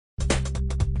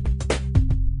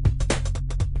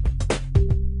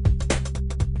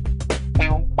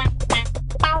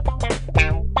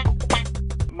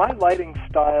My lighting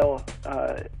style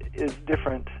is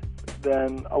different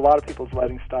than a lot of people's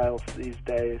lighting styles these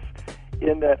days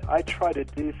in that I try to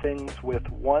do things with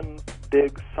one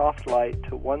big soft light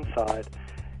to one side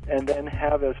and then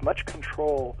have as much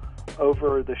control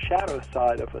over the shadow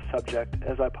side of a subject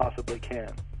as I possibly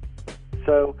can.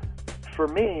 So for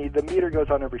me, the meter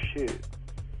goes on every shoot,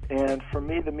 and for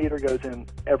me, the meter goes in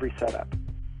every setup.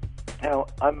 Now,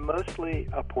 I'm mostly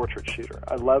a portrait shooter.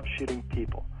 I love shooting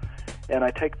people, and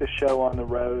I take the show on the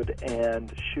road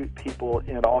and shoot people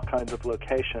in all kinds of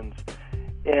locations.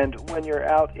 And when you're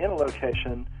out in a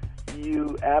location,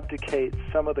 you abdicate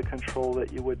some of the control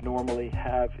that you would normally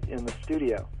have in the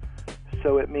studio.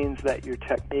 So it means that your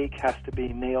technique has to be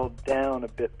nailed down a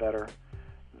bit better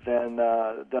than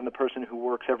the person who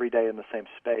works every day in the same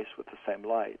space with the same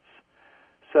lights.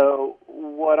 So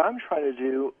what I'm trying to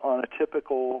do on a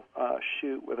typical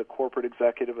shoot with a corporate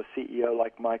executive, a CEO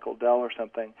like Michael Dell or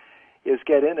something, is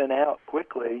get in and out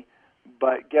quickly,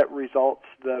 but get results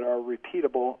that are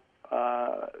repeatable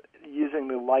using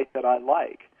the light that I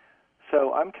like.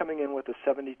 So I'm coming in with a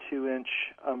 72-inch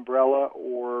umbrella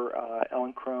or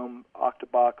Elechrome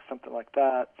Octabox, something like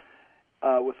that,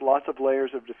 with lots of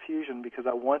layers of diffusion because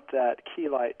I want that key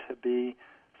light to be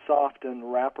soft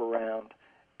and wrap around.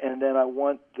 And then I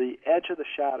want the edge of the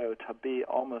shadow to be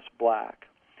almost black.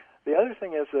 The other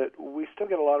thing is that we still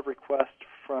get a lot of requests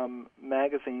from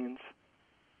magazines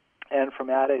and from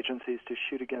ad agencies to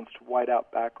shoot against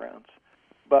whiteout backgrounds.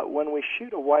 But when we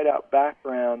shoot a whiteout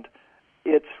background,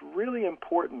 it's really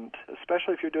important,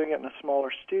 especially if you're doing it in a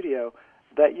smaller studio,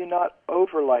 that you not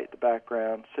overlight the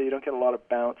background so you don't get a lot of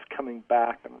bounce coming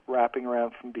back and wrapping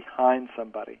around from behind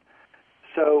somebody.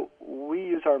 So we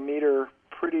use our meter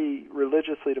pretty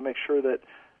religiously to make sure that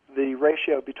the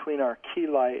ratio between our key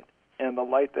light and the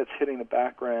light that's hitting the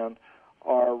background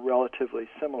are relatively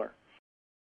similar.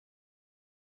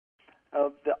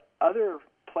 The other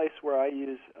place where I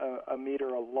use a meter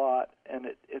a lot, and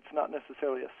it's not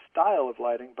necessarily a style of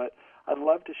lighting, but I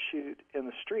love to shoot in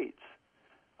the streets.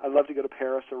 I love to go to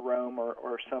Paris or Rome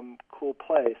or some cool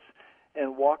place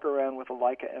and walk around with a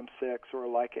Leica M6 or a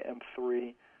Leica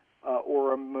M3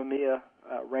 or a Mamiya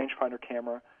rangefinder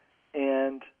camera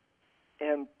and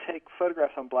take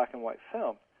photographs on black and white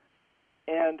film.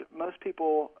 And most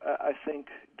people, I think,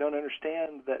 don't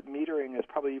understand that metering is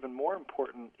probably even more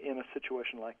important in a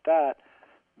situation like that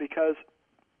because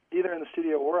either in the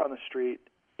studio or on the street,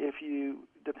 if you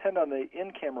depend on the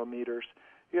in-camera meters,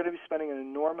 you're going to be spending an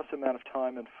enormous amount of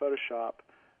time in Photoshop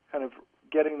kind of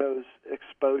getting those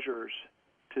exposures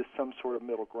to some sort of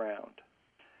middle ground.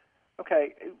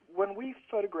 Okay, when we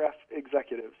photograph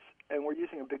executives and we're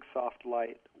using a big soft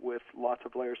light with lots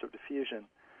of layers of diffusion,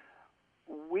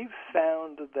 we've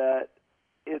found that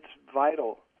it's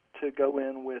vital to go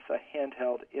in with a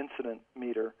handheld incident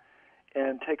meter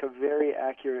and take a very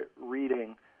accurate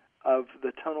reading of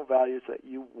the tonal values that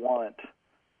you want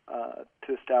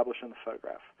to establish in the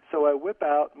photograph. So I whip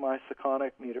out my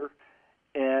Sekonic meter,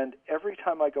 and every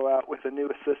time I go out with a new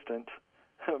assistant,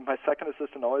 my second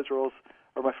assistant always rolls,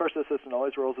 or my first assistant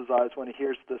always rolls his eyes when he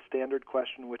hears the standard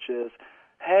question, which is,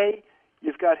 hey,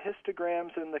 you've got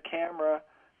histograms in the camera,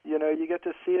 you know, you get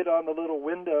to see it on the little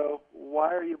window,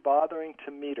 why are you bothering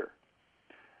to meter?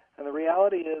 And the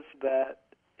reality is that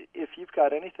if you've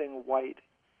got anything white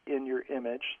in your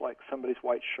image, like somebody's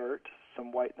white shirt,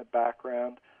 some white in the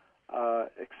background,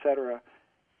 etc.,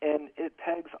 and it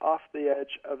pegs off the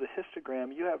edge of the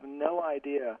histogram, you have no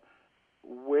idea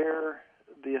where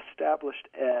the established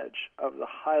edge of the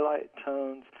highlight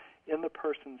tones in the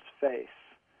person's face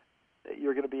that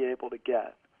you're going to be able to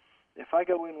get. If I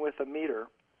go in with a meter,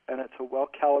 and it's a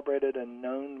well-calibrated and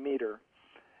known meter,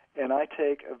 and I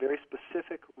take a very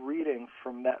specific reading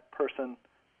from that person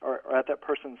or at that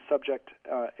person's subject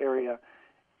area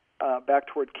back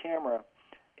toward camera,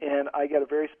 and I get a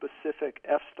very specific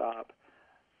f-stop,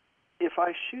 if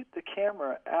I shoot the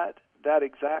camera at that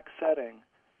exact setting,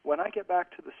 when I get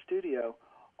back to the studio,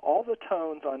 all the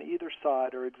tones on either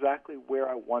side are exactly where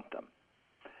I want them.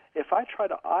 If I try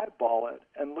to eyeball it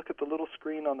and look at the little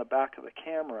screen on the back of the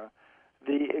camera,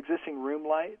 the existing room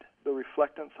light, the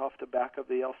reflectance off the back of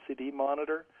the LCD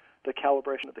monitor, the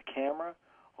calibration of the camera,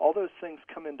 all those things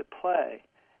come into play,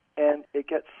 and it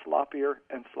gets sloppier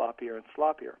and sloppier and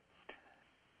sloppier.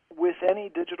 With any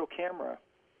digital camera,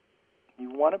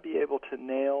 you want to be able to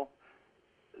nail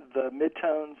the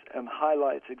midtones and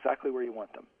highlights exactly where you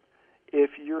want them.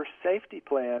 If your safety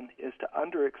plan is to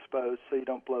underexpose so you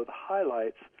don't blow the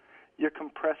highlights, you're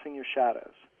compressing your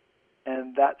shadows.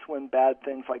 And that's when bad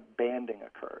things like banding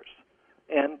occurs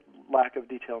and lack of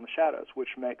detail in the shadows, which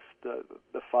makes the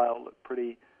file look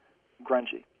pretty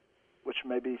grungy. which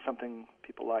may be something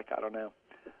people like, I don't know.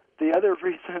 The other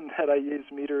reason that I use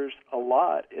meters a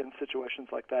lot in situations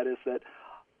like that is that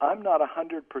I'm not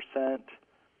 100%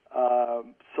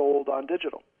 sold on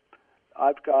digital.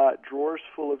 I've got drawers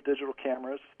full of digital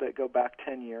cameras that go back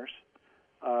 10 years,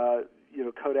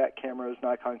 Kodak cameras,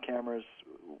 Nikon cameras,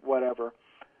 whatever,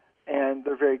 and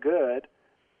they're very good,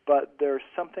 but there's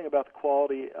something about the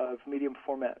quality of medium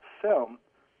format film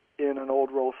in an old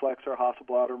Rolleiflex or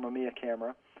Hasselblad or Mamiya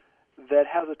camera that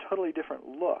has a totally different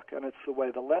look, and it's the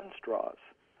way the lens draws.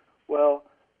 Well,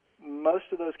 most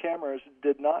of those cameras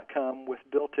did not come with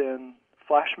built-in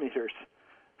flash meters.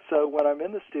 So when I'm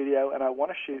in the studio and I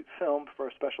want to shoot film for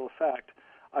a special effect,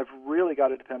 I've really got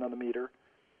to depend on the meter,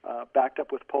 backed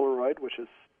up with Polaroid, which is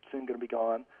soon going to be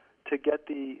gone, to get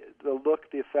the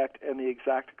look, the effect, and the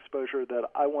exact exposure that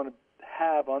I want to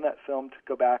have on that film to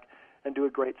go back and do a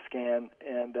great scan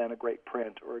and then a great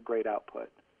print or a great output.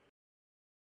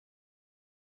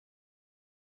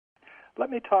 Let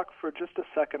me talk for just a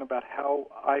second about how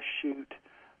I shoot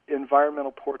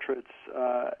environmental portraits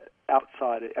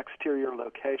outside, at exterior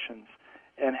locations,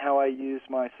 and how I use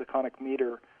my Sekonic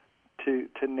meter to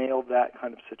nail that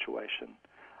kind of situation.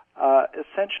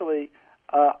 Essentially,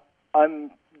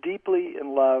 I'm deeply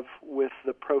in love with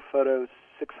the ProPhoto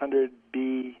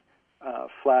 600B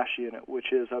flash unit,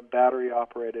 which is a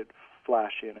battery-operated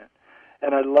flash unit.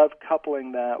 And I love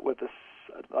coupling that with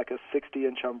like a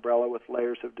 60-inch umbrella with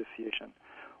layers of diffusion.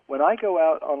 When I go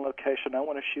out on location, I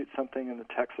want to shoot something in the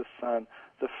Texas sun,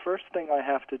 the first thing I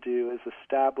have to do is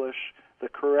establish the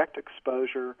correct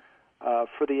exposure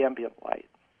for the ambient light.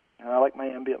 And I like my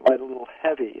ambient light a little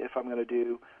heavy if I'm going to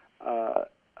do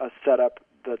a setup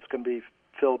that's going to be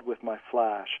filled with my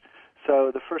flash.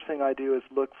 So the first thing I do is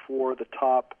look for the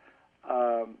top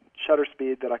shutter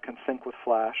speed that I can sync with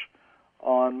flash.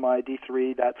 On my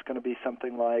D3, that's going to be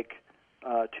something like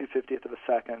 2/50th of a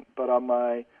second, but on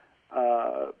my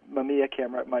Mamiya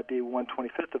camera, it might be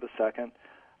 1/25th of a second.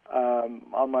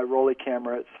 On my Rolleiflex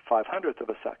camera, it's 500th of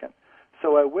a second.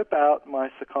 So I whip out my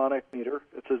Sekonic meter.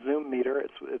 It's a zoom meter.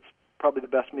 It's probably the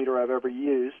best meter I've ever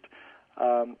used.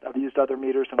 I've used other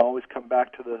meters and always come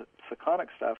back to the Sekonic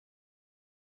stuff.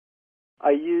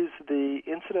 I use the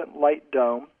incident light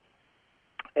dome,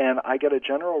 and I get a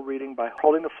general reading by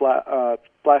holding the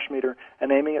flash meter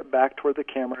and aiming it back toward the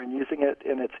camera and using it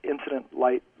in its incident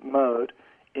light mode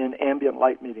in ambient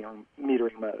light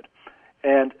metering mode.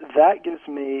 And that gives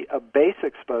me a base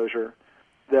exposure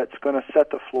that's going to set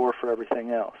the floor for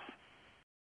everything else.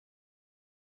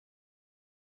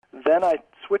 Then I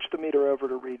switch the meter over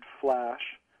to read flash,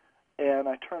 and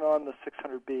I turn on the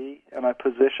 600B, and I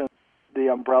position the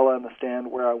umbrella and the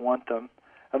stand where I want them.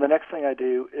 And the next thing I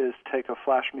do is take a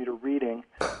flash meter reading,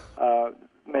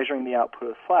 measuring the output of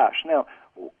the flash. Now,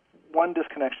 one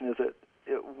disconnection is that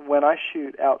when I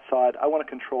shoot outside, I want to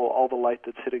control all the light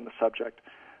that's hitting the subject.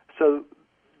 So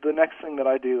the next thing that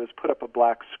I do is put up a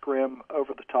black scrim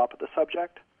over the top of the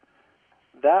subject.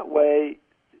 That way,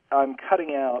 I'm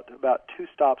cutting out about 2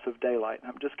 stops of daylight.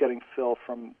 I'm just getting fill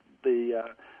from the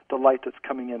light that's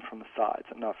coming in from the sides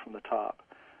and not from the top.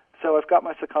 So I've got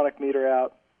my Sekonic meter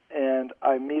out, and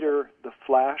I meter the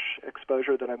flash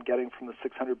exposure that I'm getting from the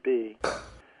 600B.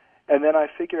 And then I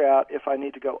figure out if I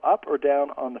need to go up or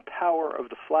down on the power of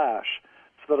the flash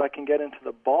so that I can get into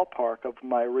the ballpark of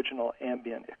my original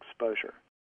ambient exposure.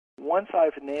 Once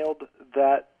I've nailed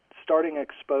that starting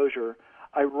exposure,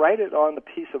 I write it on the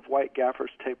piece of white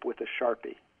gaffer's tape with a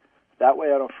Sharpie. That way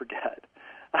I don't forget.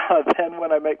 Then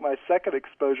when I make my second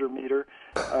exposure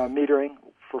metering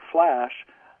for flash,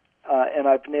 and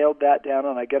I've nailed that down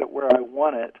and I get it where I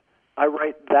want it, I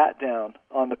write that down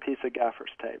on the piece of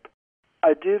gaffer's tape.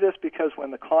 I do this because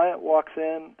when the client walks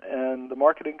in and the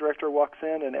marketing director walks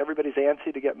in and everybody's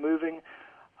antsy to get moving,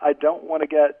 I don't want to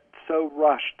get so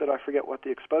rushed that I forget what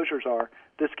the exposures are.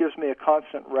 This gives me a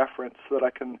constant reference so that I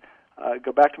can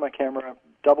go back to my camera,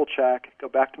 double check, go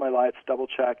back to my lights, double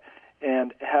check,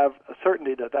 and have a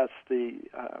certainty that that's the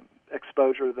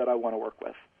exposure that I want to work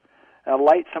with. Now,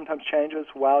 light sometimes changes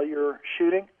while you're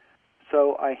shooting,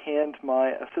 so I hand my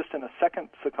assistant a second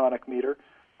Sekonic meter.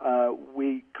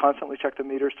 We constantly check the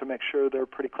meters to make sure they're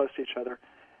pretty close to each other,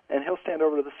 and he'll stand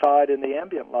over to the side in the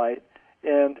ambient light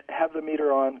and have the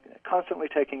meter on, constantly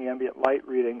taking ambient light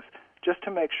readings just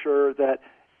to make sure that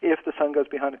if the sun goes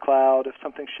behind a cloud, if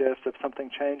something shifts, if something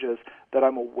changes, that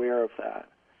I'm aware of that.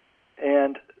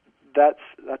 And that's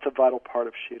a vital part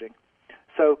of shooting.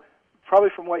 So probably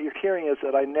from what you're hearing is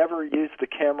that I never use the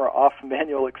camera off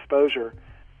manual exposure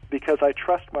because I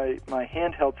trust my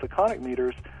handheld Sekonic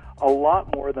meters a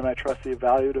lot more than I trust the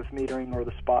evaluative metering or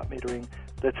the spot metering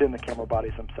that's in the camera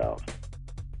bodies themselves.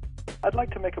 I'd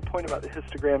like to make a point about the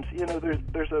histograms. You know,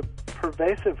 there's a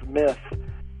pervasive myth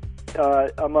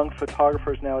among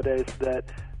photographers nowadays that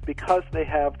because they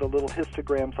have the little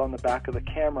histograms on the back of the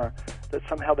camera, that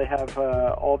somehow they have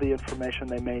all the information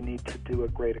they may need to do a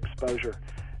great exposure.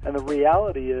 And the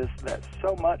reality is that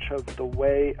so much of the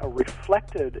way a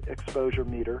reflected exposure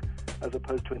meter, as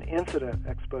opposed to an incident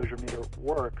exposure meter,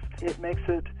 works, it makes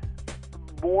it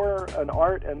more an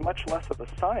art and much less of a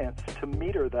science to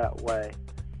meter that way.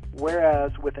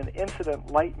 Whereas with an incident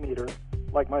light meter,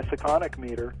 like my Sekonic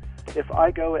meter, if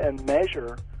I go and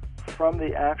measure from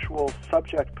the actual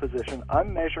subject position,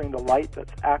 I'm measuring the light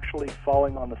that's actually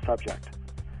falling on the subject.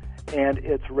 And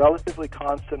it's relatively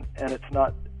constant, and it's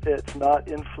not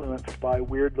influenced by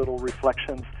weird little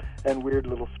reflections and weird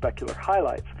little specular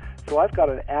highlights. So I've got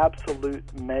an absolute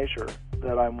measure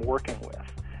that I'm working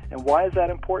with. And why is that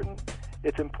important?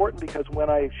 It's important because when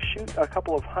I shoot a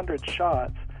couple of hundred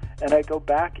shots and I go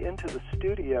back into the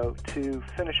studio to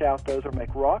finish out those or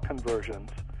make raw conversions,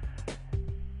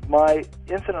 my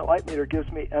incident light meter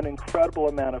gives me an incredible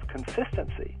amount of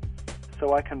consistency.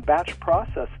 So I can batch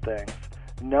process things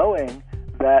knowing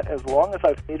that as long as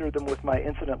I've metered them with my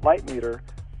incident light meter,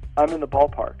 I'm in the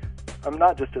ballpark. I'm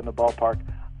not just in the ballpark,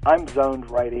 I'm zoned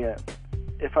right in.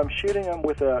 If I'm shooting them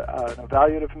with an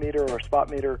evaluative meter or a spot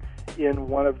meter in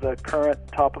one of the current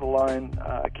top-of-the-line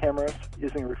cameras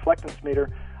using a reflectance meter,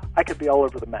 I could be all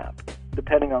over the map,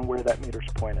 depending on where that meter's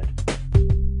pointed.